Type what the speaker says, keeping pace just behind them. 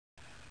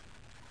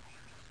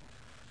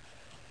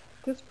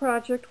This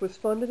project was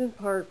funded in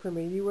part from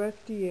a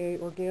USDA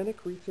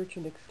Organic Research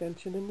and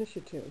Extension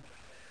Initiative.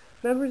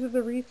 Members of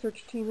the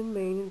research team in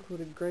Maine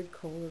included Greg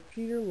Kohler,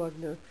 Peter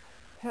Lugner,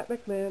 Pat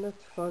McManus,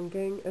 Fong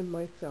Gang, and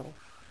myself.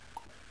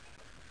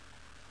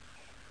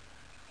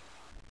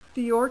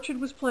 The orchard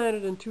was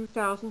planted in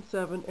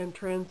 2007 and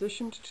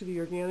transitioned to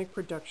the organic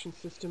production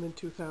system in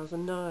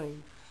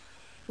 2009.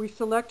 We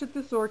selected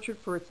this orchard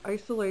for its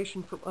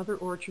isolation from other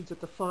orchards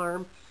at the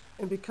farm,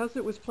 and because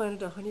it was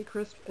planted on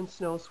Honeycrisp and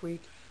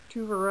Snowsweet,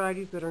 two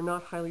varieties that are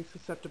not highly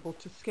susceptible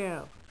to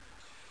scab.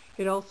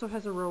 It also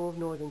has a row of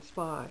Northern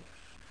Spy.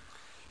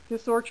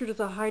 This orchard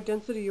is a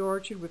high-density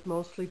orchard with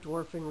mostly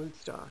dwarfing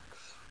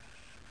rootstocks.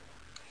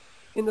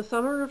 In the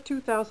summer of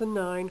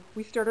 2009,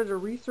 we started a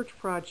research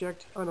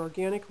project on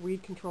organic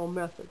weed control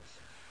methods.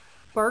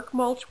 Bark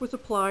mulch was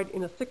applied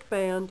in a thick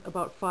band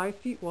about 5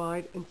 feet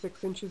wide and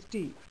 6 inches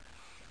deep.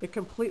 It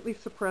completely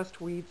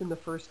suppressed weeds in the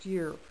first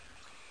year.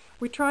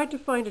 We tried to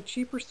find a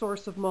cheaper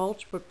source of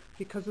mulch, but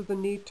because of the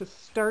need to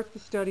start the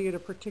study at a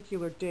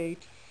particular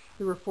date,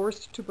 we were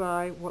forced to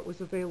buy what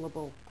was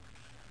available.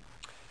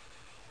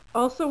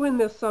 Also in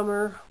this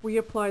summer, we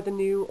applied the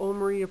new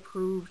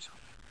OMRI-approved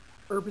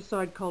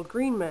herbicide called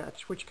Green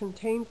Match, which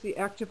contains the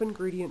active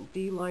ingredient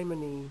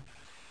D-limonene.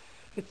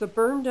 It's a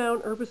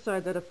burn-down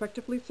herbicide that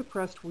effectively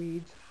suppressed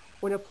weeds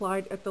when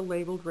applied at the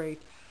labeled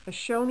rate, as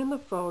shown in the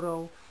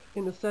photo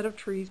in the set of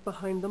trees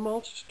behind the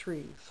mulched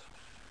trees.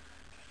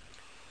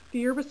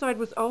 The herbicide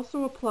was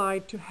also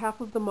applied to half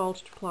of the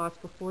mulched plots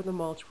before the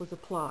mulch was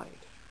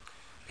applied.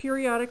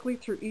 Periodically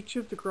through each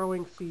of the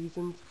growing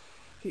seasons,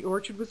 the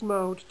orchard was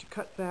mowed to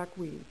cut back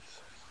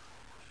weeds.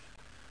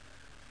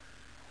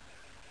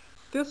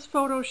 This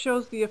photo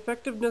shows the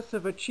effectiveness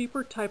of a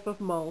cheaper type of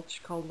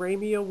mulch called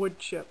Ramia wood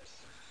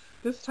chips.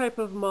 This type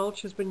of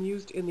mulch has been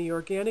used in the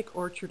organic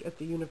orchard at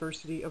the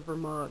University of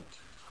Vermont.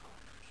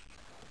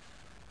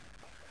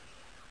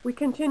 We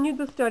continued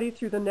the study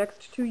through the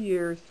next 2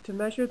 years to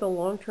measure the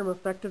long-term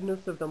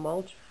effectiveness of the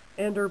mulch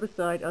and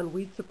herbicide on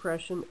weed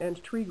suppression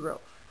and tree growth.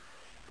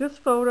 This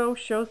photo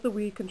shows the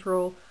weed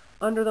control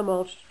under the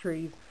mulched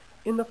trees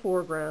in the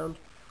foreground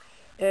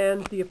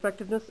and the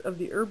effectiveness of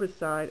the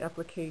herbicide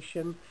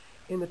application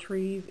in the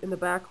trees in the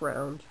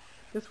background.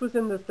 This was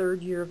in the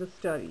 3rd year of the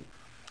study.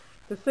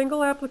 The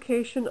single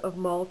application of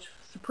mulch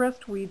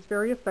suppressed weeds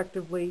very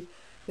effectively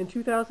in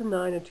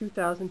 2009 and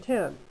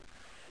 2010.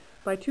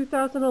 By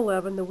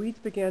 2011, the weeds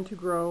began to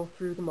grow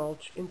through the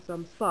mulch in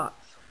some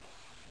spots.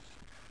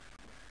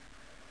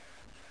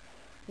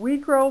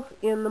 Weed growth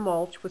in the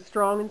mulch was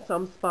strong in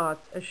some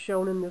spots, as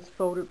shown in this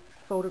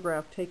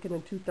photograph taken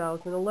in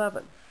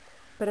 2011.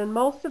 But in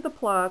most of the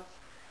plots,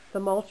 the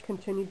mulch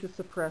continued to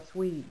suppress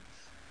weeds.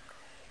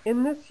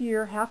 In this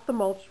year, half the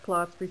mulched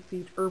plots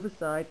received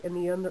herbicide and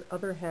the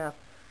other half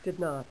did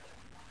not.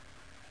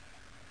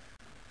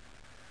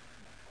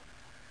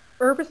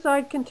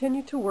 Herbicide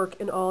continued to work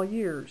in all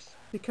years.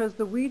 Because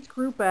the weeds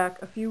grew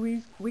back a few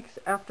weeks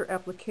after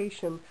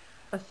application,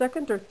 a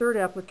second or third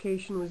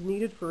application was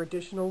needed for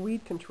additional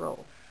weed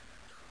control.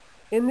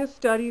 In this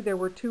study, there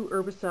were 2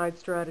 herbicide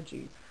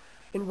strategies.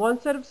 In one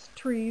set of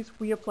trees,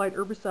 we applied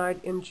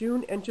herbicide in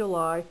June and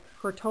July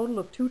for a total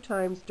of 2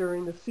 times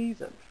during the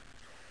season.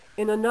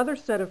 In another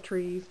set of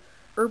trees,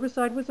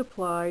 herbicide was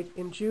applied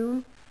in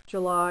June,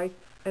 July,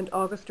 and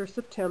August or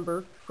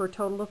September for a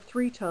total of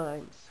 3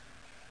 times.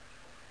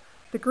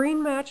 The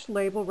Green Match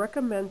label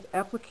recommends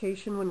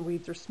application when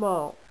weeds are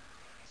small.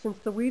 Since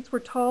the weeds were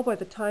tall by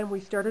the time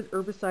we started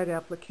herbicide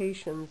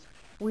applications,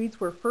 weeds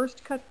were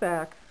first cut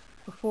back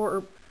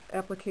before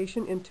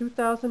application in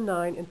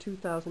 2009 and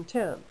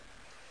 2010.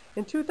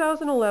 In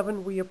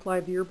 2011, we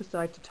applied the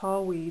herbicide to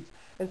tall weeds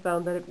and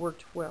found that it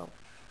worked well.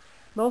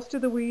 Most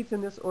of the weeds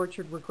in this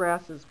orchard were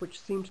grasses,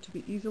 which seemed to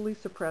be easily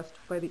suppressed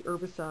by the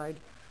herbicide.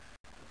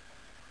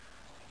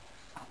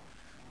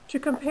 To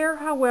compare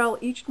how well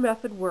each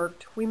method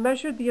worked, we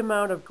measured the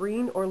amount of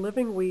green or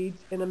living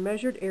weeds in a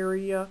measured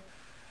area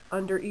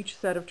under each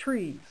set of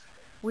trees.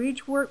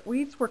 Weeds were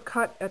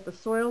cut at the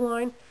soil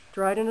line,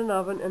 dried in an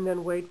oven, and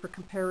then weighed for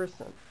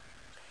comparison.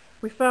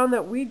 We found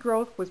that weed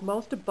growth was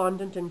most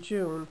abundant in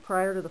June,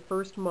 prior to the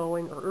first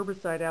mowing or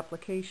herbicide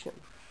application.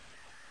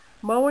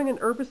 Mowing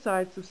and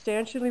herbicide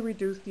substantially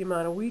reduced the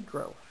amount of weed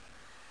growth,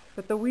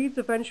 but the weeds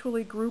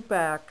eventually grew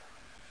back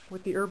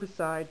with the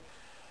herbicide.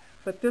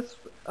 But this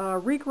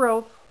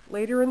regrowth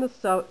later in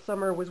the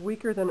summer was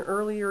weaker than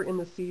earlier in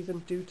the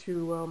season due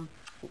to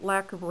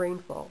lack of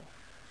rainfall.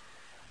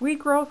 Weed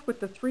growth with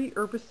the 3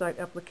 herbicide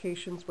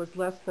applications was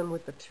less than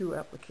with the 2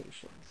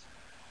 applications.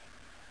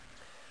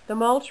 The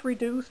mulch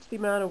reduced the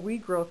amount of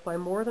weed growth by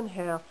more than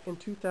half in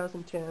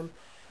 2010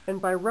 and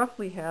by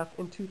roughly half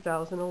in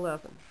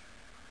 2011.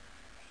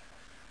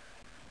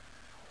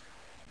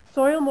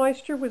 Soil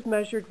moisture was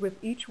measured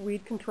with each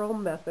weed control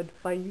method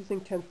by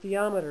using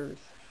tensiometers.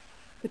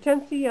 The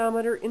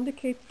tensiometer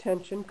indicates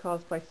tension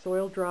caused by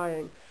soil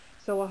drying,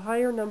 so a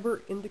higher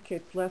number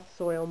indicates less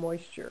soil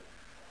moisture.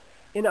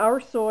 In our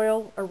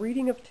soil, a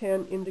reading of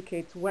 10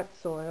 indicates wet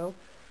soil,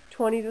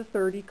 20 to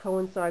 30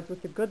 coincides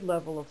with a good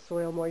level of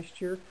soil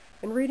moisture,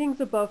 and readings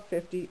above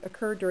 50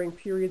 occur during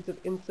periods of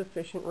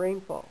insufficient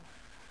rainfall.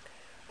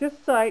 This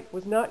site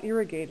was not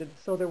irrigated,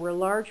 so there were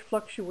large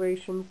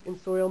fluctuations in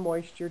soil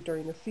moisture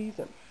during the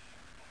season.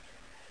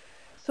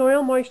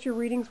 Soil moisture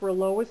readings were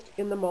lowest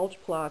in the mulch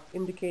plots,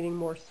 indicating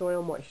more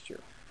soil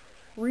moisture.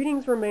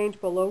 Readings remained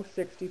below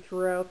 60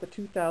 throughout the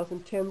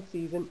 2010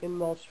 season in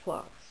mulch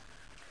plots.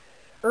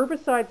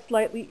 Herbicide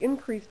slightly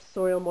increased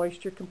soil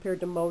moisture compared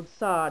to mowed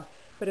sod,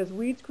 but as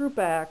weeds grew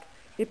back,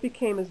 it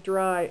became as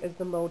dry as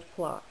the mowed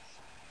plots.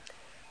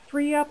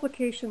 3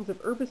 applications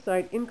of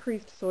herbicide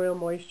increased soil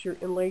moisture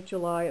in late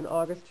July and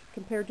August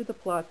compared to the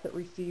plots that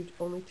received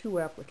only 2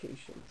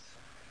 applications.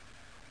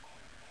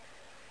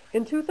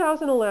 In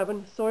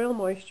 2011, soil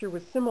moisture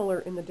was similar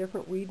in the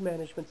different weed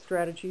management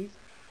strategies,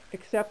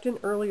 except in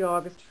early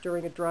August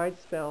during a dried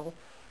spell,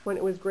 when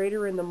it was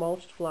greater in the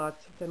mulched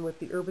plots than with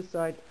the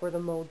herbicide or the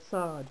mowed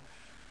sod.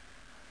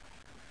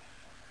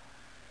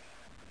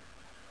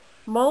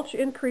 Mulch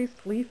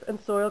increased leaf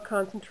and soil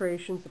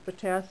concentrations of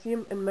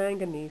potassium and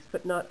manganese,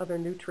 but not other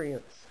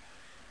nutrients.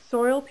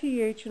 Soil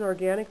pH and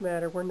organic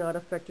matter were not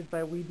affected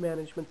by weed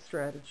management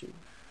strategy.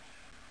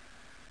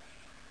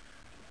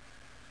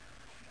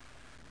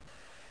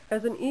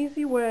 As an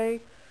easy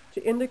way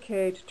to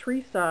indicate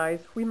tree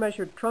size, we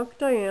measured trunk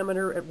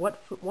diameter at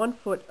 1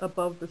 foot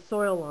above the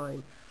soil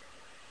line.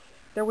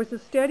 There was a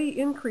steady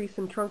increase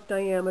in trunk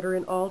diameter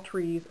in all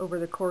trees over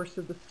the course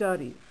of the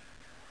study.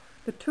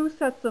 The 2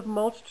 sets of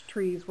mulched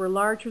trees were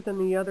larger than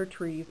the other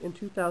trees in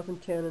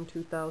 2010 and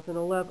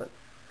 2011.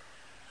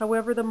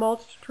 However, the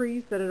mulched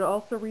trees that had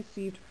also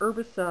received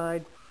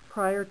herbicide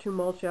prior to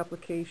mulch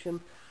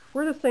application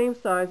were the same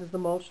size as the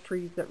mulched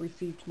trees that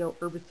received no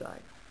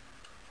herbicide.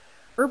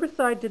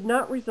 Herbicide did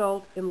not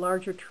result in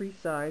larger tree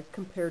size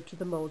compared to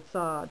the mowed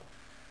sod.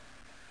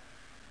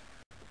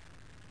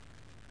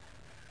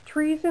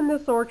 Trees in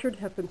this orchard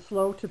have been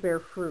slow to bear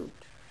fruit.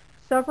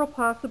 Several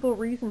possible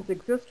reasons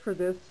exist for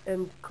this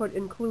and could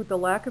include the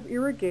lack of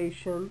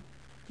irrigation,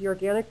 the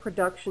organic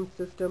production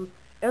system,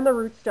 and the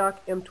rootstock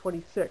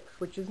M26,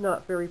 which is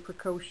not very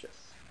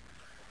precocious.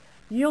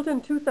 Yield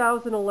in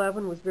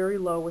 2011 was very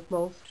low, with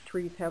most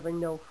trees having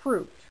no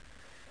fruit.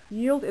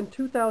 Yield in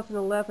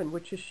 2011,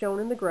 which is shown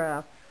in the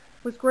graph,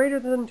 was greater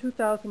than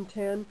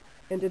 2010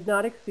 and did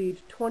not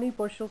exceed 20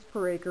 bushels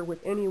per acre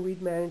with any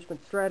weed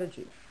management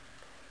strategy.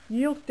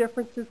 Yield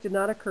differences did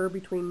not occur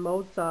between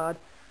mowed sod,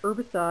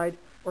 herbicide,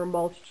 or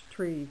mulched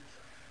trees.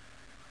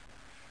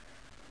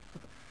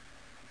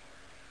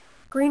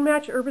 Green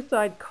match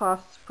herbicide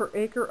costs per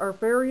acre are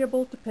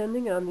variable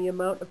depending on the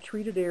amount of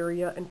treated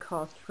area and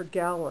cost per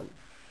gallon.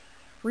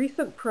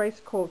 Recent price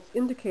quotes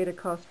indicate a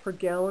cost per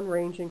gallon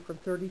ranging from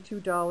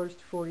 $32 to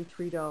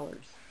 $43.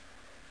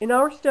 In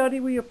our study,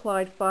 we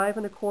applied 5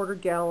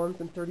 1/4 gallons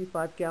and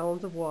 35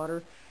 gallons of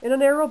water in a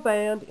narrow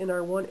band in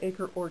our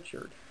 1-acre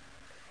orchard.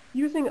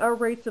 Using our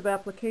rates of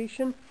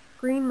application,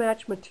 green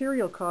match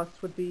material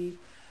costs would be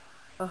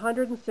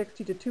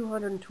 $160 to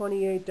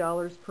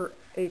 $228 per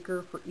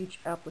acre for each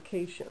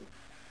application.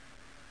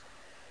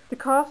 The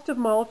cost of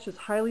mulch is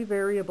highly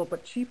variable,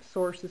 but cheap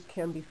sources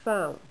can be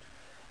found.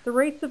 The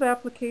rates of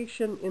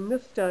application in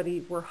this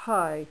study were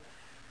high,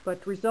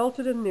 but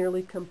resulted in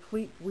nearly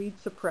complete weed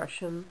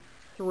suppression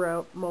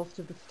throughout most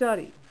of the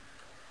study.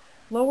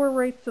 Lower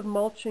rates of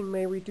mulching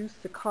may reduce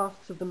the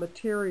costs of the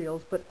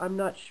materials, but I'm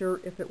not sure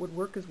if it would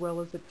work as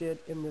well as it did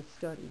in this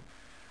study.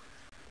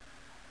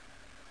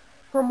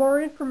 For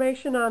more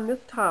information on this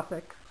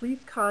topic,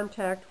 please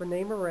contact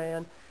Renee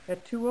Moran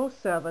at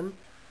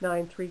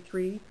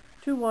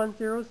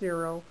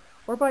 207-933-2100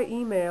 or by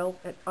email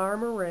at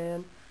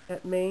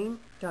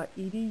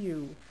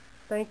rmoran@maine.edu.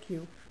 Thank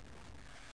you.